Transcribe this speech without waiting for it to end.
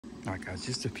All right, guys,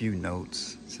 just a few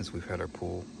notes since we've had our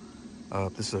pool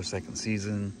up. This is our second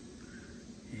season,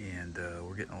 and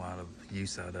we're getting a lot of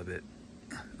use out of it.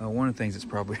 One of the things that's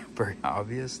probably very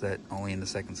obvious that only in the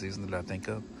second season that I think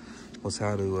of was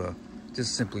how to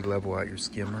just simply level out your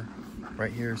skimmer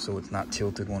right here so it's not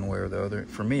tilted one way or the other.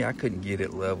 For me, I couldn't get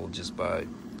it level just by,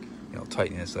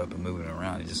 tightening this up and moving it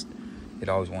around. It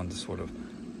always wanted to sort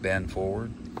of bend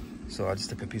forward. So I just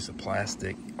took a piece of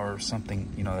plastic or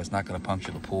something, that's not going to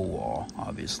puncture the pool wall,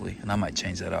 obviously. And I might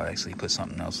change that out, actually put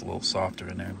something else a little softer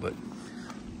in there. But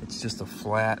it's just a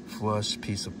flat, flush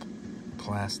piece of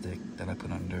plastic that I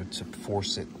put under to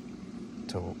force it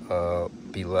to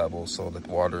be level so that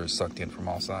water is sucked in from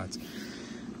all sides.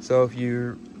 So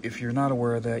if you're not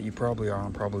aware of that, you probably are.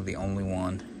 I'm probably the only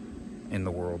one in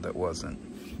the world that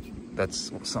wasn't.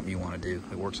 That's something you want to do.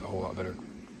 It works a whole lot better.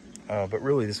 But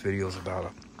really, this video is about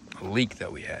a leak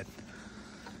that we had.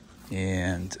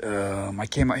 And I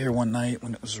came out here one night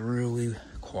when it was really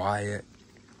quiet.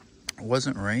 It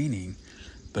wasn't raining,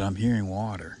 but I'm hearing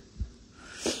water.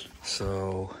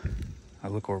 So I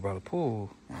look over by the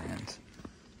pool and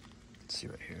let's see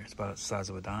right here. It's about the size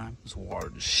of a dime. There's water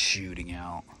just shooting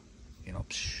out,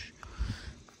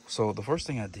 So the first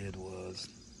thing I did was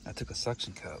I took a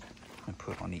suction cup and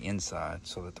put on the inside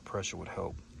so that the pressure would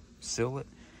help seal it.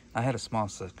 I had a small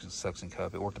suction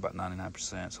cup. It worked about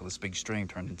 99%, so this big stream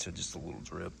turned into just a little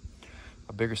drip.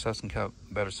 A bigger suction cup,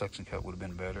 better suction cup would have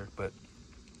been better, but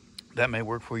that may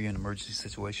work for you in an emergency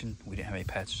situation. We didn't have any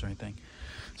patches or anything.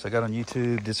 So I got on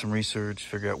YouTube, did some research,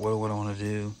 figured out what I want to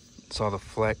do. Saw the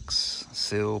Flex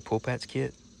Seal Pull Patch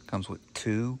Kit. Comes with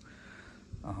 2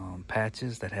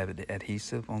 patches that have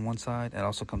adhesive on one side. It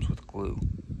also comes with glue.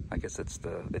 I guess that's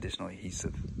the additional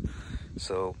adhesive.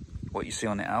 So what you see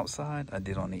on the outside, I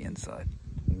did on the inside.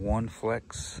 1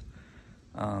 Flex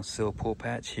Seal Pull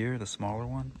Patch here, the smaller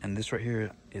one. And this right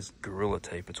here is Gorilla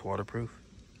Tape. It's waterproof.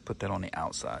 Put that on the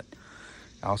outside.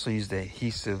 I also used the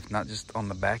adhesive, not just on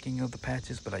the backing of the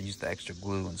patches, but I used the extra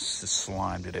glue and just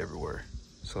slimed it everywhere.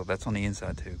 So that's on the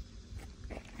inside too.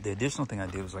 The additional thing I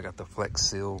did was I got the Flex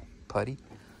Seal putty.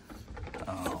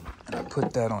 And I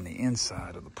put that on the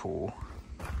inside of the pool.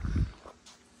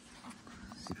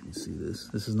 Let's see if you can see this.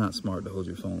 This is not smart to hold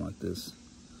your phone like this.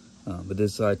 But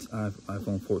this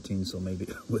iPhone 14, so maybe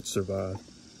it would survive.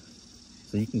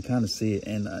 So you can kind of see it,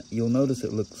 and you'll notice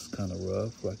it looks kind of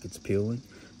rough, like it's peeling.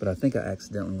 But I think I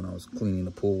accidentally, when I was cleaning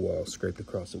the pool wall, scraped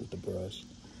across it with the brush.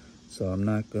 So I'm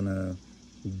not gonna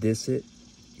diss it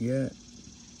yet.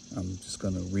 I'm just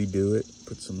gonna redo it,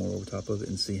 put some more over top of it,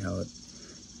 and see how it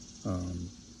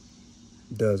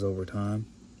does over time.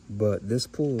 But this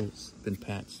pool's been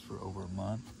patched for over a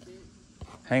month.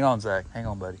 Hang on, Zach. Hang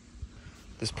on, buddy.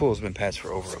 This pool's been patched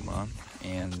for over a month,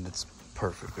 and it's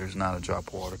perfect. There's not a drop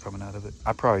of water coming out of it.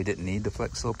 I probably didn't need the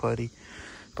Flex Seal putty,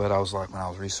 but I was like, when I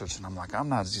was researching, I'm like, I'm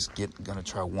not just gonna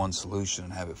try one solution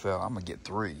and have it fail. I'm gonna get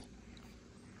 3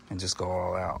 and just go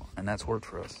all out, and that's worked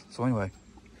for us. So anyway,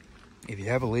 if you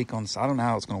have a leak on this, I don't know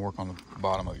how it's gonna work on the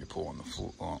bottom of your pool, on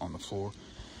the floor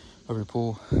of your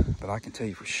pool, but I can tell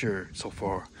you for sure, so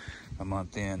far, a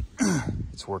month in,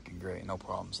 it's working great, no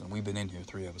problems. And we've been in here,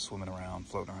 3 of us, swimming around,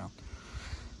 floating around.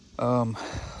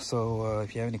 So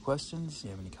if you have any questions,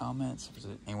 you have any comments, if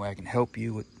there's any way I can help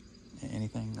you with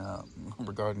anything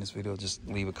regarding this video, just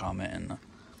leave a comment and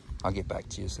I'll get back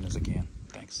to you as soon as I can.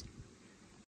 Thanks.